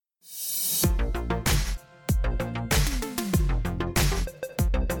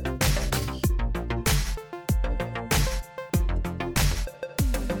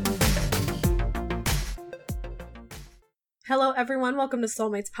Hello, everyone. Welcome to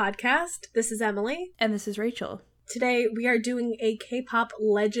Soulmates Podcast. This is Emily. And this is Rachel. Today, we are doing a K-pop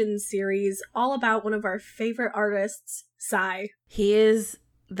legend series all about one of our favorite artists, Psy. He is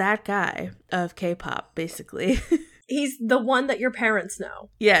that guy of K-pop, basically. He's the one that your parents know.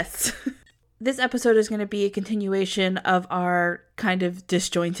 Yes. This episode is going to be a continuation of our kind of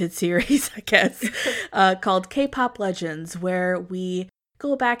disjointed series, I guess, called K-pop Legends, where we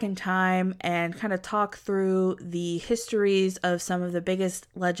go back in time and kind of talk through the histories of some of the biggest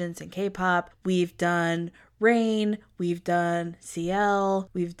legends in K-pop. We've done Rain, we've done CL,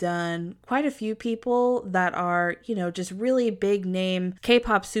 we've done quite a few people that are, just really big name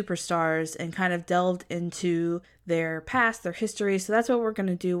K-pop superstars and kind of delved into their past, their history. So that's what we're going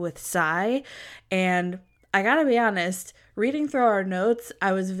to do with Psy. And I gotta be honest, reading through our notes,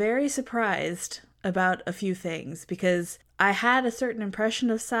 I was very surprised about a few things because I had a certain impression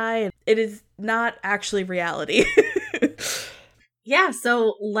of Psy, and it is not actually reality. Yeah,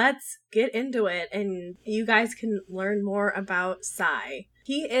 so let's get into it, and you guys can learn more about Psy.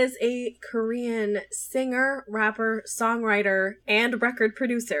 He is a Korean singer, rapper, songwriter, and record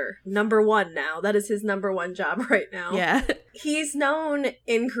producer. #1 now. That is his #1 job right now. Yeah. He's known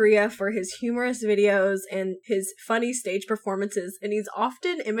in Korea for his humorous videos and his funny stage performances, and he's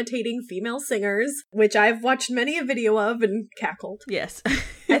often imitating female singers, which I've watched many a video of and cackled. Yes.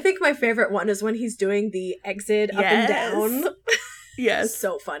 I think my favorite one is when he's doing the exit up and down. Yes.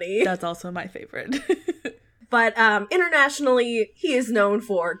 So funny. That's also my favorite. But internationally, he is known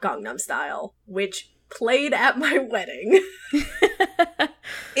for Gangnam Style, which played at my wedding.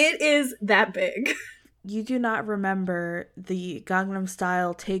 It is that big. You do not remember the Gangnam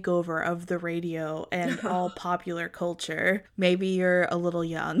Style takeover of the radio and all popular culture. Maybe you're a little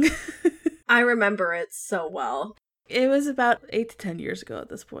young. I remember it so well. It was about 8 to 10 years ago at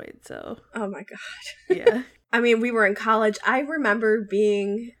this point, so. Oh my god. Yeah. I mean, we were in college. I remember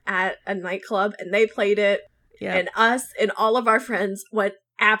being at a nightclub and they played it. Yep. And us and all of our friends went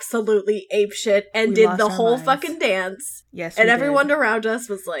absolutely apeshit and did the whole fucking dance. Yes, and everyone around us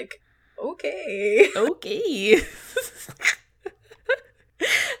was like, okay. Okay.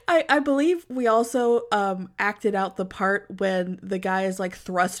 I believe we also acted out the part when the guy is like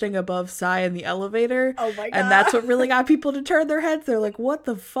thrusting above Psy in the elevator. Oh my god. And that's what really got people to turn their heads. They're like, what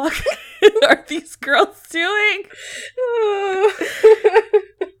the fuck are these girls doing?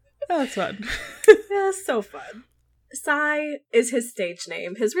 That's fun. Yeah, so fun. Psy is his stage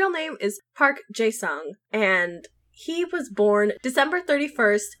name. His real name is Park Jae-sung, and he was born December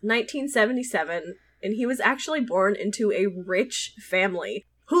 31st, 1977, and he was actually born into a rich family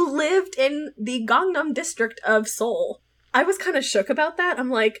who lived in the Gangnam district of Seoul. I was kind of shook about that. I'm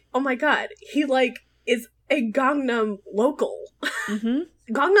like, oh my god, he is a Gangnam local. Mm-hmm.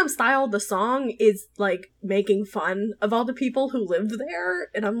 Gangnam Style, the song, is making fun of all the people who lived there,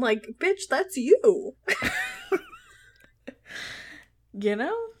 and I'm like, bitch, that's you. You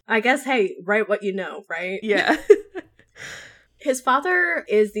know? I guess, hey, write what you know, right? Yeah. His father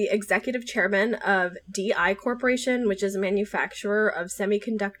is the executive chairman of DI Corporation, which is a manufacturer of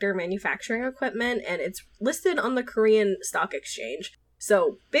semiconductor manufacturing equipment, and it's listed on the Korean Stock Exchange.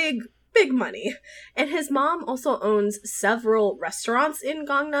 So, big money. And his mom also owns several restaurants in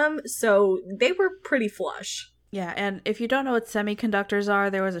Gangnam, so they were pretty flush. Yeah, and if you don't know what semiconductors are,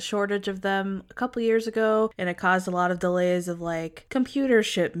 there was a shortage of them a couple years ago, and it caused a lot of delays of computer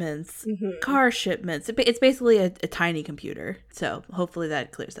shipments, car shipments. It's basically a tiny computer, so hopefully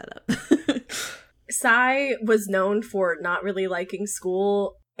that clears that up. Psy was known for not really liking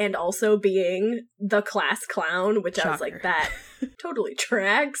school and also being the class clown, which Shocker. I was like, that totally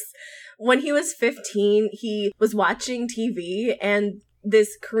tracks. When he was 15, he was watching TV, and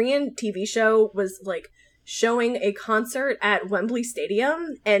this Korean TV show was showing a concert at Wembley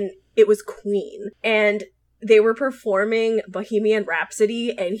Stadium, and it was Queen, and they were performing Bohemian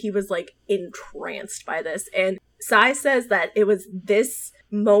Rhapsody, and he was entranced by this. And Psy says that it was this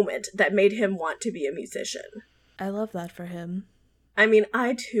moment that made him want to be a musician. I love that for him. I mean,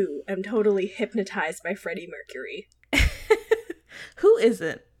 I too am totally hypnotized by Freddie Mercury. Who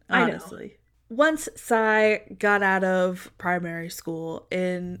isn't, I honestly? know. Once Psy got out of primary school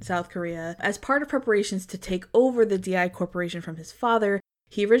in South Korea, as part of preparations to take over the DI Corporation from his father,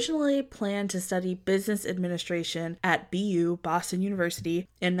 he originally planned to study business administration at BU, Boston University,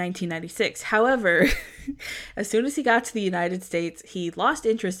 in 1996. However, as soon as he got to the United States, he lost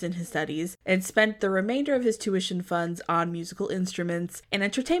interest in his studies and spent the remainder of his tuition funds on musical instruments and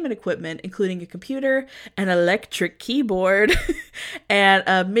entertainment equipment, including a computer, an electric keyboard, and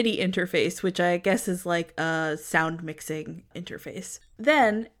a MIDI interface, which I guess is like a sound mixing interface.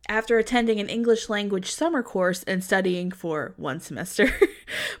 Then, after attending an English language summer course and studying for 1 semester,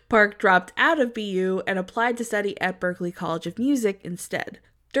 Park dropped out of BU and applied to study at Berklee College of Music instead.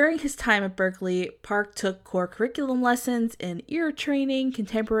 During his time at Berklee, Park took core curriculum lessons in ear training,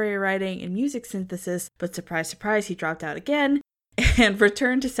 contemporary writing, and music synthesis, but surprise, surprise, he dropped out again and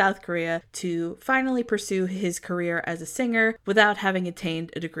returned to South Korea to finally pursue his career as a singer without having attained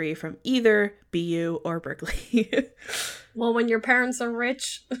a degree from either BU or Berklee. Well, when your parents are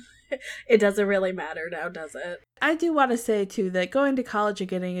rich, it doesn't really matter now, does it? I do want to say, too, that going to college and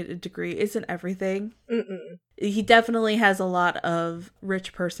getting a degree isn't everything. Mm-mm. He definitely has a lot of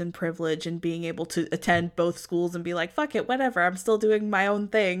rich person privilege and being able to attend both schools and be like, fuck it, whatever, I'm still doing my own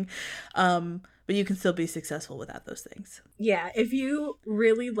thing. But you can still be successful without those things. Yeah, if you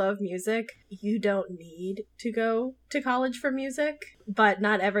really love music, you don't need to go to college for music. But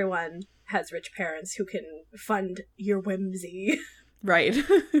not everyone has rich parents who can fund your whimsy. Right.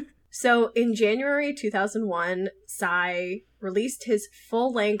 So in January 2001, Psy released his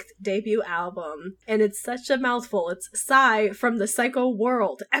full-length debut album, and it's such a mouthful. It's Psy from the Psycho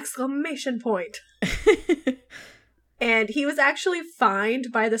World! ! And he was actually fined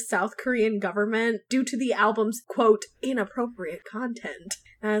by the South Korean government due to the album's, quote, inappropriate content.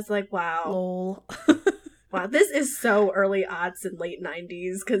 And I was like, wow. Lol. Wow, this is so early aughts and late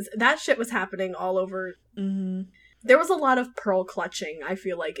 90s, because that shit was happening all over. Mm-hmm. There was a lot of pearl clutching, I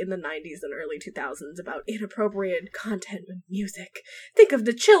feel like, in the 90s and early 2000s about inappropriate content with music. Think of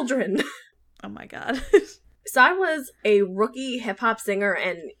the children! Oh my god. Psy was a rookie hip-hop singer,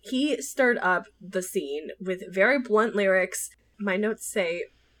 and he stirred up the scene with very blunt lyrics. My notes say,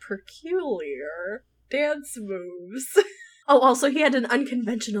 peculiar dance moves. Oh, also, he had an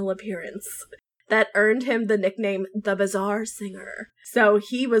unconventional appearance that earned him the nickname The Bizarre Singer. So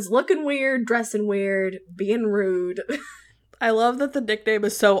he was looking weird, dressing weird, being rude. I love that the nickname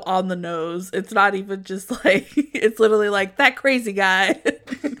is so on the nose. It's not even just like, it's literally like, that crazy guy.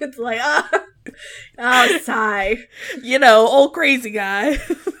 It's like, oh, Psy. You know, old crazy guy.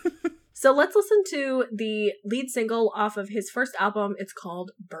 So let's listen to the lead single off of his first album. It's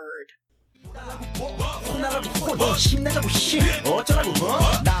called Bird.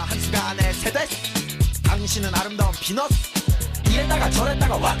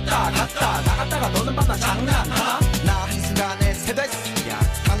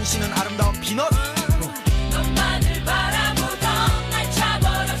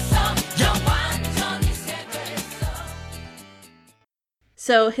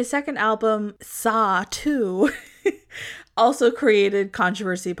 So his second album, Saw 2, also created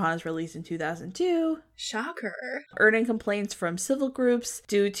controversy upon its release in 2002. Shocker. Earning complaints from civil groups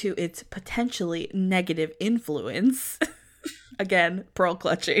due to its potentially negative influence. Again, pearl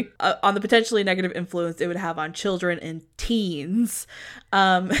clutching. On the potentially negative influence it would have on children and teens.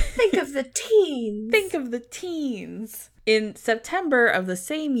 Think of the teens. Think of the teens. In September of the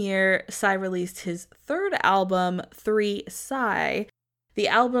same year, Psy released his third album, 3 Psy. The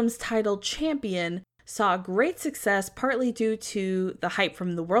album's title, Champion, saw great success partly due to the hype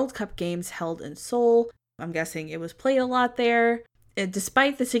from the World Cup games held in Seoul. I'm guessing it was played a lot there. And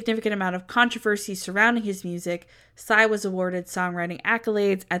despite the significant amount of controversy surrounding his music, Psy was awarded songwriting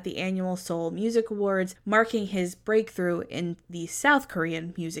accolades at the annual Seoul Music Awards, marking his breakthrough in the South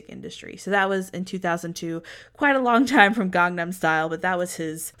Korean music industry. So that was in 2002, quite a long time from Gangnam Style, but that was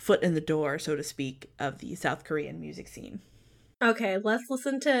his foot in the door, so to speak, of the South Korean music scene. Okay, let's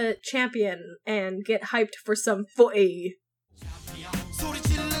listen to Champion and get hyped for some footy.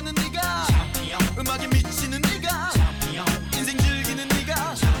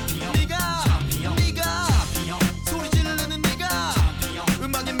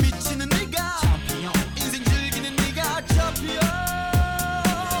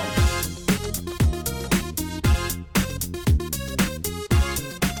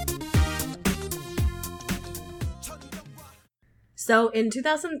 So in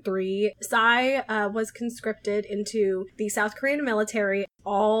 2003, Psy was conscripted into the South Korean military.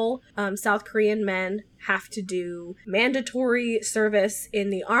 All South Korean men have to do mandatory service in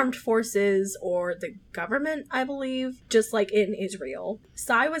the armed forces or the government, I believe, just like in Israel.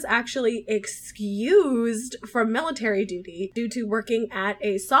 Psy was actually excused from military duty due to working at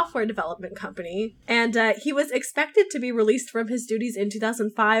a software development company, and he was expected to be released from his duties in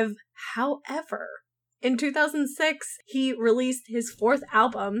 2005. However, in 2006, he released his fourth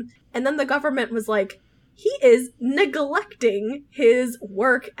album, and then the government was like, he is neglecting his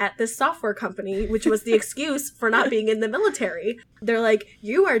work at this software company, which was the excuse for not being in the military. They're like,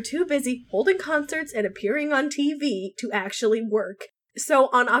 you are too busy holding concerts and appearing on TV to actually work. So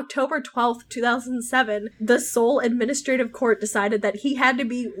on October 12th, 2007, the Seoul Administrative Court decided that he had to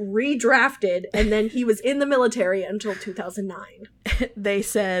be redrafted, and then he was in the military until 2009. They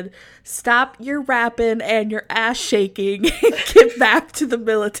said, stop your rapping and your ass shaking and get back to the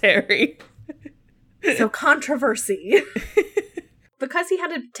military. So controversy. Because he had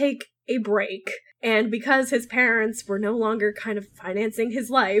to take a break, and because his parents were no longer kind of financing his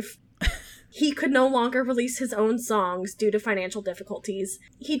life, he could no longer release his own songs due to financial difficulties.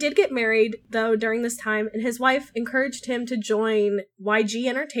 He did get married, though, during this time, and his wife encouraged him to join YG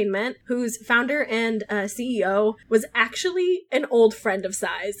Entertainment, whose founder and CEO was actually an old friend of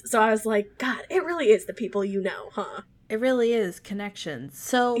Psy's. So I was like, God, it really is the people you know, huh? It really is connections.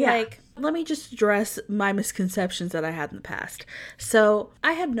 So, let me just address my misconceptions that I had in the past. So,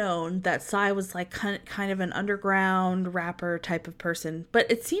 I had known that Psy was like kind of an underground rapper type of person,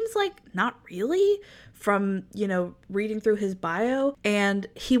 but it seems like not really from, reading through his bio. And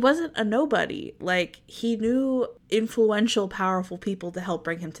he wasn't a nobody. Like, he knew influential, powerful people to help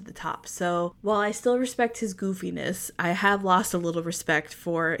bring him to the top. So while I still respect his goofiness, I have lost a little respect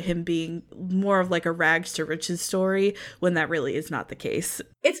for him being more of like a rags to riches story when that really is not the case.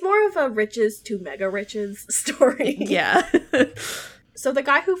 It's more of a riches to mega riches story. Yeah. So the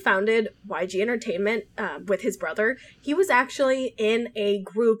guy who founded YG Entertainment with his brother, he was actually in a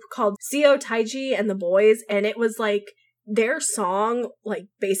group called Seo Taiji and the Boys, and it was like their song like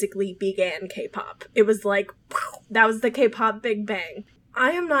basically began K-pop. It was like, that was the K-pop Big Bang.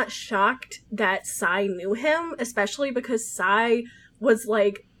 I am not shocked that Psy knew him, especially because Psy was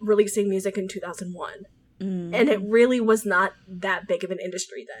like releasing music in 2001. And it really was not that big of an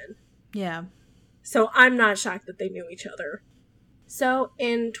industry then. Yeah. So I'm not shocked that they knew each other. So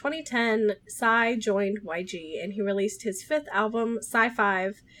in 2010, Psy joined YG and he released his 5th album, Psy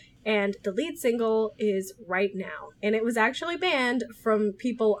 5, and the lead single is Right Now. And it was actually banned from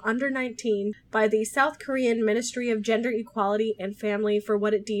people under 19 by the South Korean Ministry of Gender Equality and Family for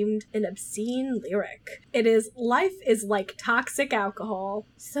what it deemed an obscene lyric. It is, life is like toxic alcohol.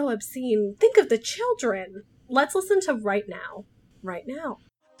 So obscene. Think of the children. Let's listen to Right Now. Right now.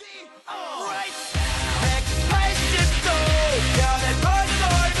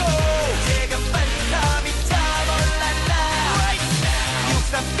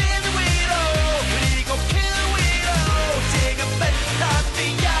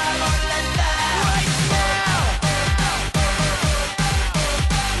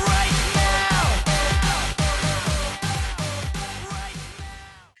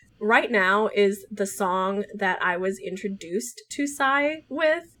 Right Now is the song that I was introduced to Psy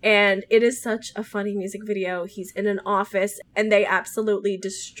with, and it is such a funny music video. He's in an office, and they absolutely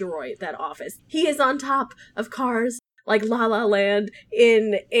destroy that office. He is on top of cars like La La Land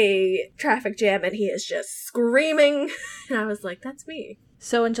in a traffic jam, and he is just screaming, and I was like, that's me.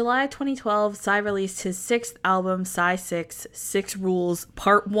 So in July 2012, Psy released his 6th album, Psy 6, 6 Rules,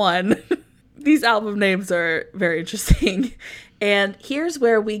 Part 1. These album names are very interesting. And here's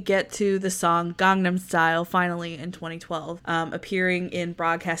where we get to the song Gangnam Style finally in 2012, appearing in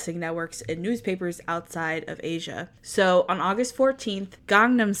broadcasting networks and newspapers outside of Asia. So on August 14th,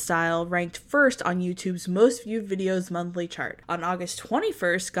 Gangnam Style ranked first on YouTube's most viewed videos monthly chart. On August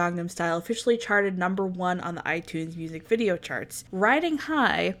 21st, Gangnam Style officially charted number 1 on the iTunes music video charts. Riding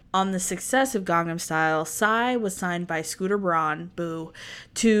high on the success of Gangnam Style, Psy was signed by Scooter Braun,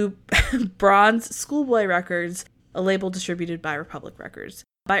 to Braun's Schoolboy Records, a label distributed by Republic Records.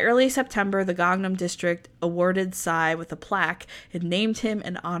 By early September, the Gangnam District awarded Psy with a plaque and named him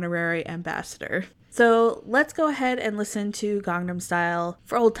an honorary ambassador. So let's go ahead and listen to Gangnam Style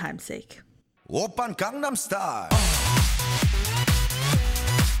for old time's sake. Oppan Gangnam Style.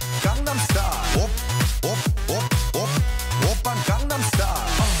 Gangnam Style. Oppan Gangnam Style.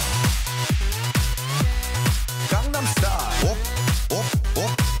 Gangnam Style.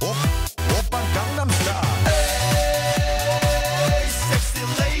 Oppan Gangnam Style.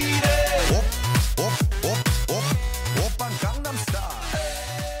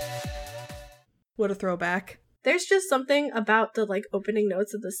 What a throwback. There's just something about the like opening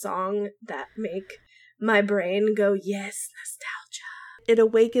notes of the song that make my brain go, yes, nostalgia. It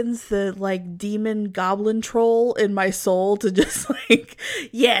awakens the like demon goblin troll in my soul to just like,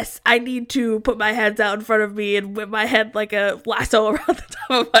 yes, I need to put my hands out in front of me and whip my head like a lasso around the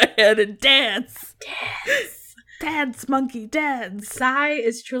top of my head and dance. Dance. Dance, monkey, dance. Psy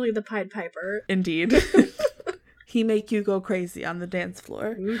is truly the Pied Piper. Indeed. He make you go crazy on the dance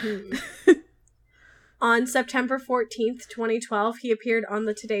floor. Mm-hmm. On September 14th, 2012, he appeared on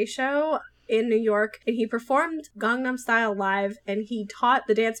The Today Show in New York, and he performed Gangnam Style live, and he taught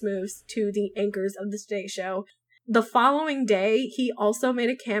the dance moves to the anchors of The Today Show. The following day, he also made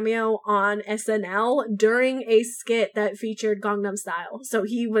a cameo on SNL during a skit that featured Gangnam Style. So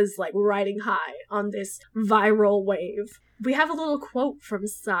he was like riding high on this viral wave. We have a little quote from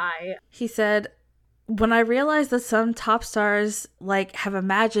Psy. He said, "When I realized that some top stars like have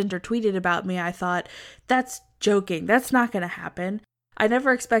imagined or tweeted about me, I thought, that's joking. That's not going to happen. I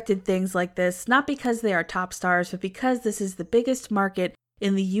never expected things like this, not because they are top stars, but because this is the biggest market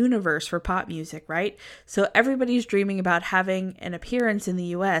in the universe for pop music, right? So everybody's dreaming about having an appearance in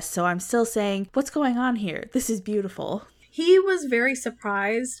the US, so I'm still saying, what's going on here? This is beautiful." He was very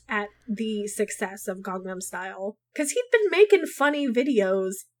surprised at the success of Gangnam Style, because he'd been making funny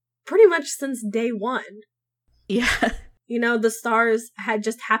videos pretty much since day one. Yeah. You know, the stars had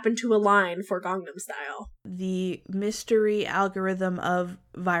just happened to align for Gangnam Style. The mystery algorithm of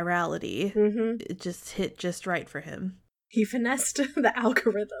virality, it just hit just right for him. He finessed the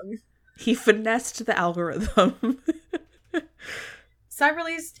algorithm. He finessed the algorithm. Psy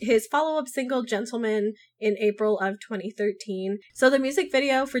released his follow-up single, Gentleman, in April of 2013. So the music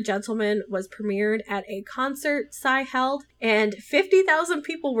video for Gentleman was premiered at a concert Psy held, and 50,000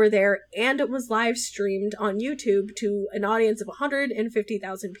 people were there, and it was live streamed on YouTube to an audience of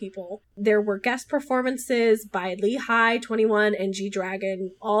 150,000 people. There were guest performances by Lee Hi, 21, and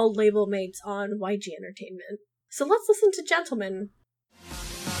G-Dragon, all label mates on YG Entertainment. So let's listen to Gentleman.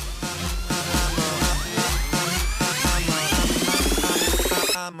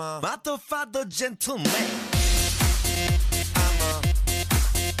 I'm a motherfucker gentleman.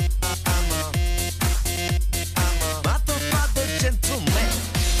 I'm a motherfucker gentleman.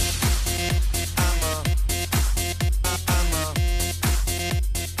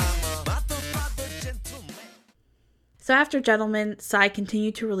 I'm a motherfucker gentleman. So after Gentleman, Psy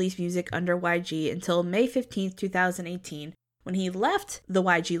continued to release music under YG until May 15th, 2018, when he left the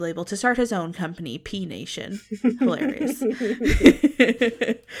YG label to start his own company, P Nation. Hilarious.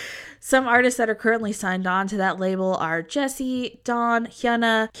 Some artists that are currently signed on to that label are Jessie, Dawn,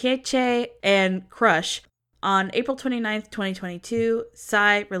 Hyuna, Kyeche, and Crush. On April 29th, 2022,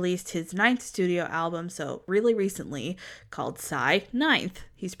 Psy released his 9th studio album, so really recently, called Psy 9th.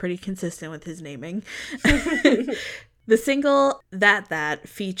 He's pretty consistent with his naming. The single That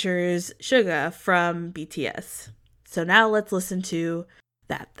features Suga from BTS. So now let's listen to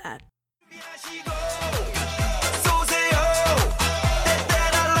That.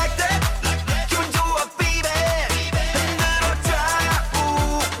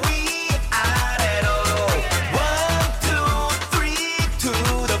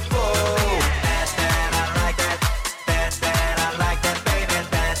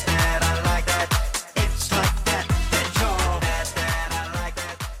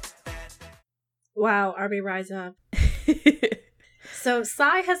 Wow, Army Rise Up. So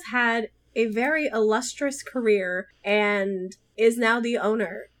Psy has had a very illustrious career and is now the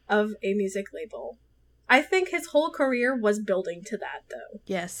owner of a music label. I think his whole career was building to that, though.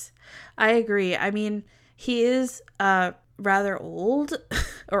 Yes, I agree. I mean, he is rather old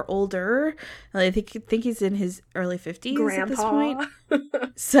or older. I think he's in his early 50s Grandpa. At this point.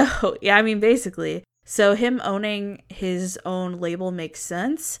 So, yeah, I mean, basically. So him owning his own label makes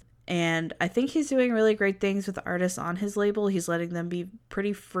sense. And I think he's doing really great things with the artists on his label. He's letting them be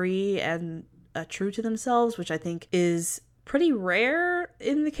pretty free and true to themselves, which I think is pretty rare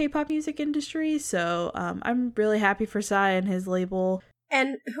in the K-pop music industry. So I'm really happy for Psy and his label.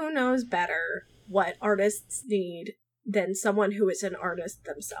 And who knows better what artists need than someone who is an artist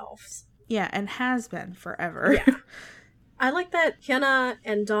themselves. Yeah, and has been forever. Yeah. I like that Hyuna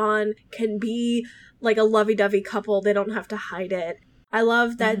and Dawn can be like a lovey-dovey couple. They don't have to hide it. I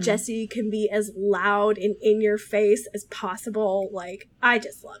love that Jessie can be as loud and in your face as possible. Like, I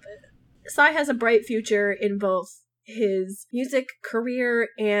just love it. Psy has a bright future in both his music career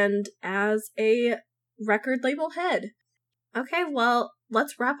and as a record label head. Okay, well,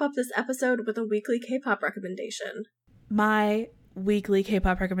 let's wrap up this episode with a weekly K-pop recommendation. My weekly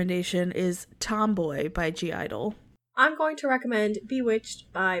K-pop recommendation is Tomboy by G-Idol. I'm going to recommend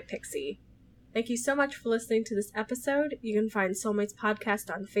Bewitched by Pixie. Thank you so much for listening to this episode. You can find Soulmates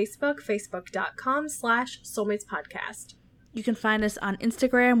Podcast on Facebook, facebook.com/soulmatespodcast. You can find us on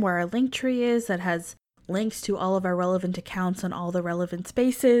Instagram, where our link tree is that has links to all of our relevant accounts on all the relevant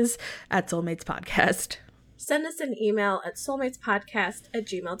spaces at Soulmates Podcast. Send us an email at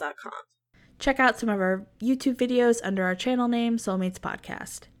soulmatespodcast@gmail.com. Check out some of our YouTube videos under our channel name, Soulmates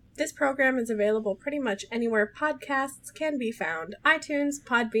Podcast. This program is available pretty much anywhere podcasts can be found. iTunes,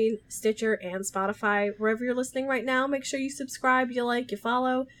 Podbean, Stitcher, and Spotify. Wherever you're listening right now, make sure you subscribe, you like, you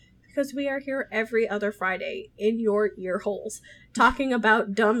follow. You because we are here every other Friday in your ear holes talking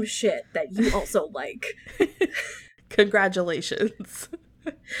about dumb shit that you also like. Congratulations.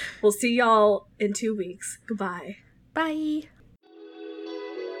 We'll see y'all in 2 weeks. Goodbye. Bye.